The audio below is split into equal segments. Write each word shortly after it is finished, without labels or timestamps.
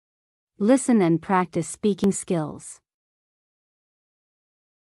Listen and practice speaking skills.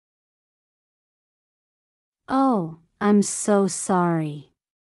 Oh, I'm so sorry.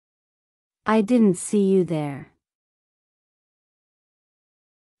 I didn't see you there.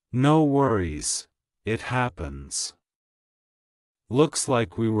 No worries, it happens. Looks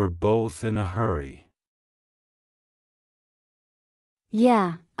like we were both in a hurry.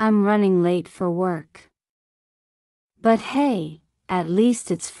 Yeah, I'm running late for work. But hey, at least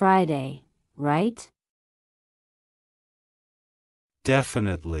it's Friday, right?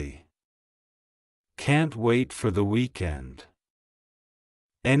 Definitely. Can't wait for the weekend.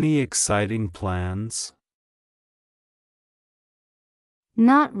 Any exciting plans?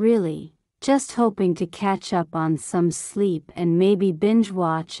 Not really, just hoping to catch up on some sleep and maybe binge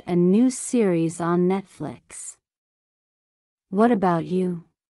watch a new series on Netflix. What about you?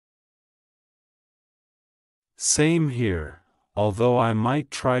 Same here, although I might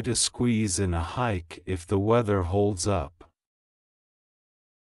try to squeeze in a hike if the weather holds up.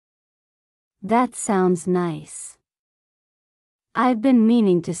 That sounds nice. I've been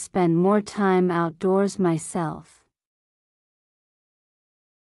meaning to spend more time outdoors myself.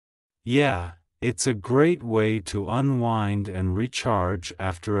 Yeah, it's a great way to unwind and recharge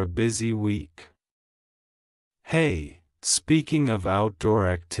after a busy week. Hey, speaking of outdoor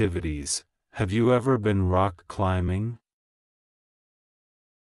activities, have you ever been rock climbing?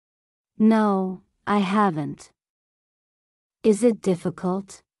 No, I haven't. Is it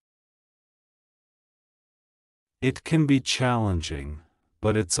difficult? It can be challenging,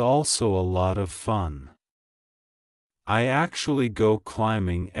 but it's also a lot of fun. I actually go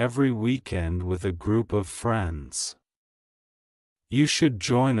climbing every weekend with a group of friends. You should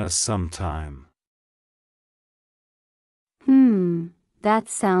join us sometime. That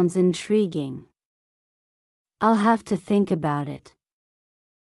sounds intriguing. I'll have to think about it.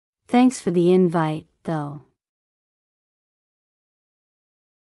 Thanks for the invite, though.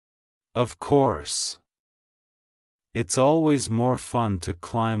 Of course. It's always more fun to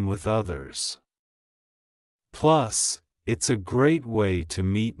climb with others. Plus, it's a great way to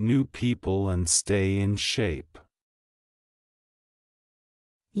meet new people and stay in shape.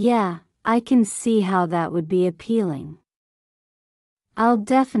 Yeah, I can see how that would be appealing. I'll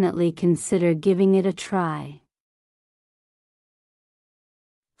definitely consider giving it a try.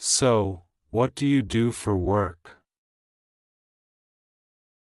 So, what do you do for work?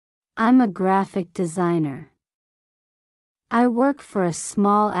 I'm a graphic designer. I work for a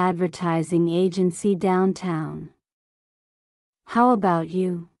small advertising agency downtown. How about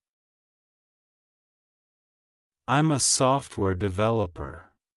you? I'm a software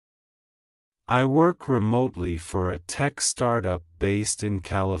developer. I work remotely for a tech startup based in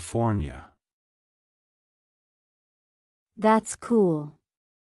California. That's cool.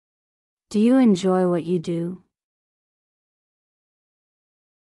 Do you enjoy what you do?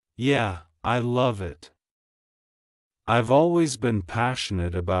 Yeah, I love it. I've always been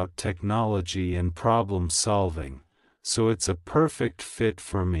passionate about technology and problem solving, so it's a perfect fit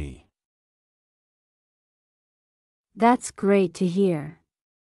for me. That's great to hear.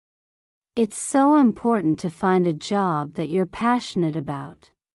 It's so important to find a job that you're passionate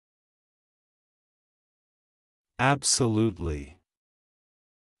about. Absolutely.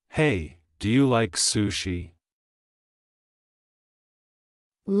 Hey, do you like sushi?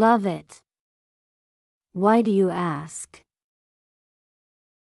 Love it. Why do you ask?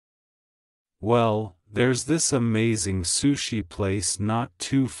 Well, there's this amazing sushi place not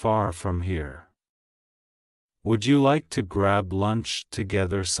too far from here. Would you like to grab lunch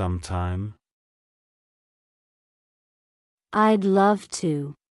together sometime? I'd love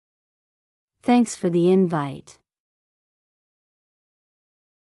to. Thanks for the invite.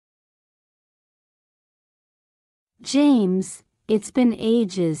 James, it's been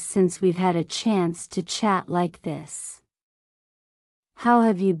ages since we've had a chance to chat like this. How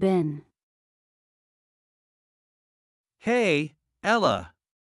have you been? Hey, Ella.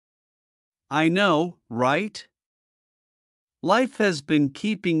 I know, right? Life has been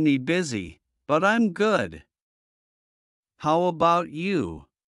keeping me busy, but I'm good. How about you?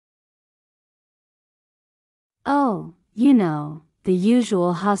 Oh, the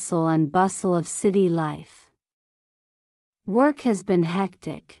usual hustle and bustle of city life. Work has been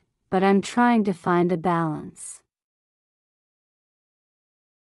hectic, but I'm trying to find a balance.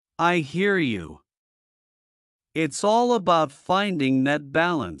 I hear you. It's all about finding that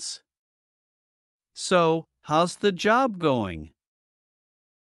balance. So, how's the job going?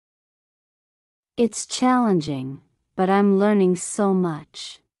 It's challenging, but I'm learning so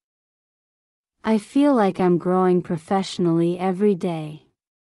much. I feel like I'm growing professionally every day.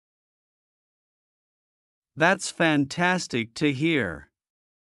 That's fantastic to hear.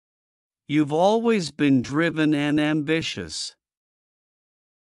 You've always been driven and ambitious.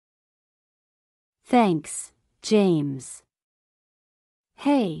 Thanks, James.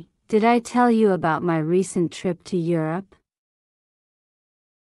 Hey, did I tell you about my recent trip to Europe?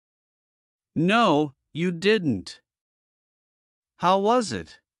 No, you didn't. How was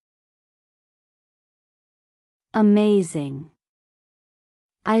it? Amazing.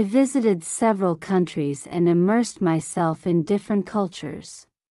 I visited several countries and immersed myself in different cultures.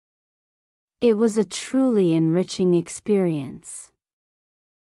 It was a truly enriching experience.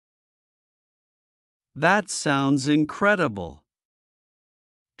 That sounds incredible.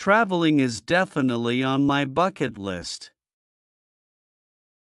 Traveling is definitely on my bucket list.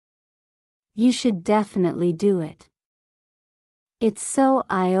 You should definitely do it. It's so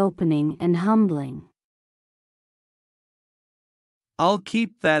eye-opening and humbling. I'll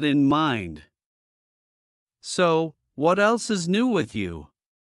keep that in mind. So, what else is new with you?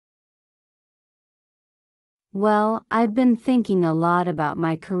 Well, I've been thinking a lot about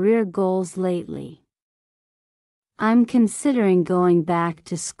my career goals lately. I'm considering going back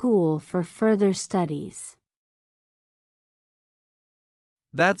to school for further studies.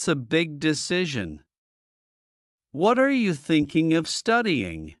 That's a big decision. What are you thinking of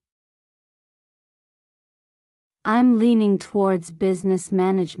studying? I'm leaning towards business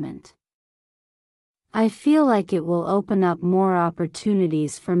management. I feel like it will open up more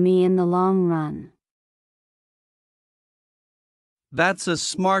opportunities for me in the long run. That's a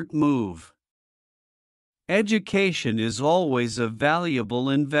smart move. Education is always a valuable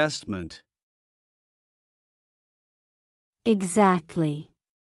investment. Exactly.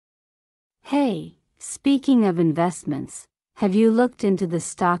 Hey, speaking of investments, have you looked into the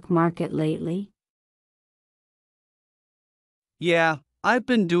stock market lately? Yeah, I've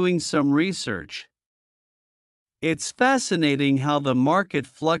been doing some research. It's fascinating how the market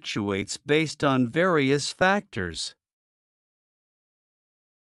fluctuates based on various factors.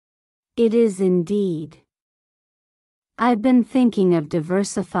 It is indeed. I've been thinking of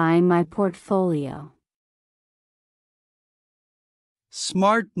diversifying my portfolio.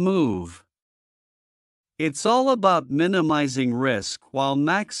 Smart move. It's all about minimizing risk while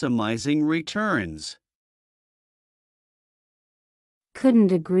maximizing returns.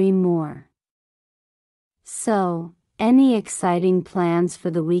 Couldn't agree more. So, any exciting plans for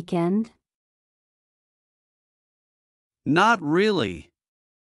the weekend? Not really.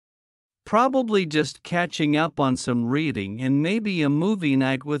 Probably just catching up on some reading and maybe a movie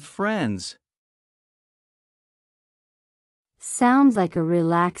night with friends. Sounds like a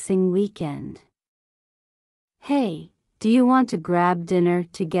relaxing weekend. Hey, do you want to grab dinner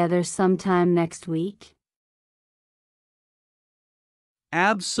together sometime next week?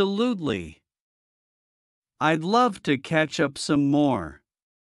 Absolutely. I'd love to catch up some more.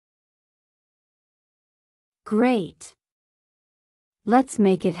 Great. Let's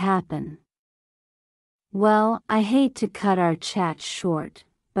make it happen. Well, I hate to cut our chat short,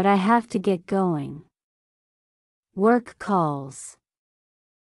 but I have to get going. Work calls.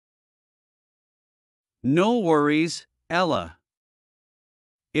 No worries, Ella.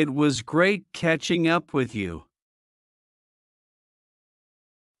 It was great catching up with you.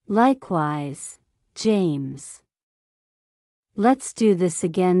 Likewise, James. Let's do this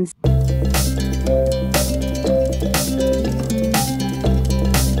again.